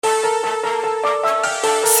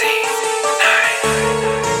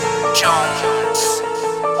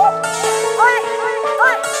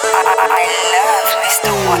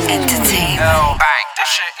Yo, bang, this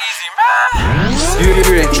shit easy, man. You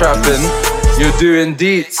ain't trapping, you're doing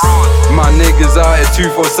deets. My niggas out here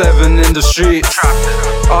 247 in the streets.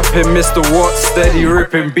 Up in Mr. Watts, steady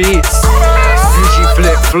ripping beats. Gucci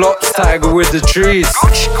flip flops, tiger with the trees.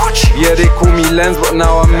 Yeah, they call me Lenz, but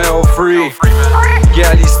now I'm metal free.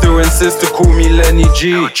 Gally still insists to call me Lenny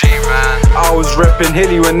G. I was reppin'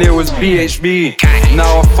 Hilly when it was BHB.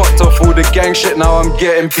 Now I fucked off all the gang shit, now I'm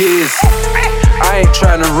getting peas. I ain't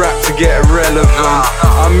tryna rap to get relevant.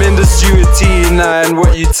 I'm in the studio T9,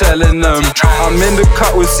 what you telling them? I'm in the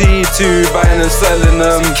cut with C2, buying and selling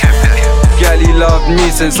them. Gally loved me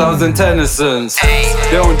since I was in Tennyson's. They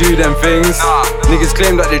don't do them things. Niggas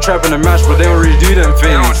claim that they trappin' and mash, but they don't really do them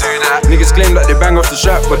things. Niggas claim that they bang off the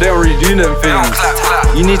strap, but they don't really do them things.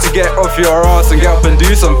 You need to get off your ass and get up and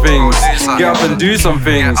do some things. Get up and do some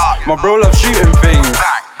things. My bro loves shooting things.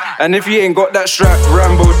 And if he ain't got that strap,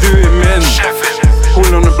 Rambo do him in.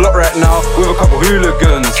 Calling on the block right now with a couple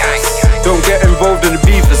hooligans. Don't get involved in the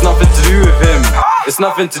beef, it's nothing to do with him. It's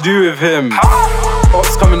nothing to do with him.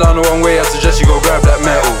 Ops coming down the wrong way, I suggest you go grab that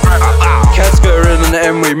metal. Cats skirting on the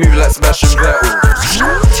M-way, moving like Sebastian Vettel.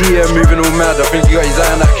 TM moving all mad, I think you got his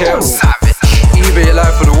eye on that kettle. eBay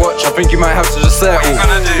live for the watch, I think you might have to just settle.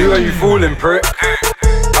 Who are you fooling, prick?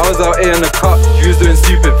 I was out here in the cut, you was doing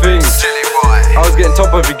stupid things. I was getting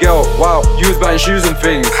top of your girl, wow, you was buying shoes and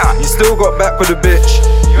things. You still got back with a bitch,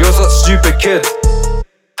 you're such a stupid kid.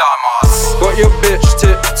 Got your bitch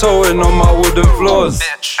tiptoeing on my wooden floors.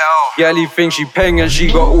 Gally thinks she peng and she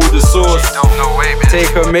got all the sauce. Take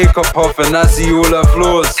her makeup off and I see all her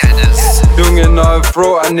flaws. Dung in her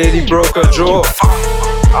throat, I nearly broke her jaw.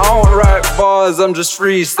 I don't write bars, I'm just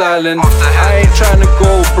freestyling. I ain't tryna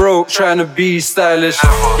go broke, tryna be stylish.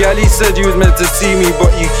 Gally said you was meant to see me, but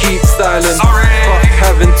you keep styling. Fuck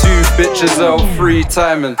having two bitches out free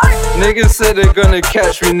timing. Niggas said they're gonna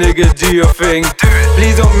catch me, nigga, do your thing.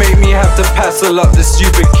 Please don't make me have to passel up this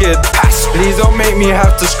stupid kid. Please don't make me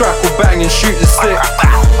have to scrackle bang and shoot the stick.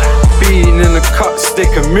 Being in the cut, stick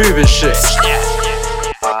and moving shit.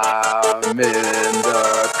 I'm in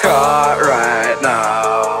the cut right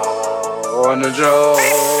now. On the Joes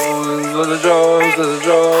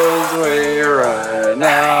way right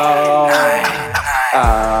now.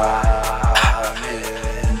 I'm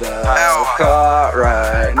in the cut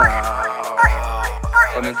right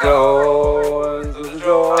now. On the Joes,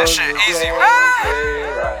 This shit easy, man.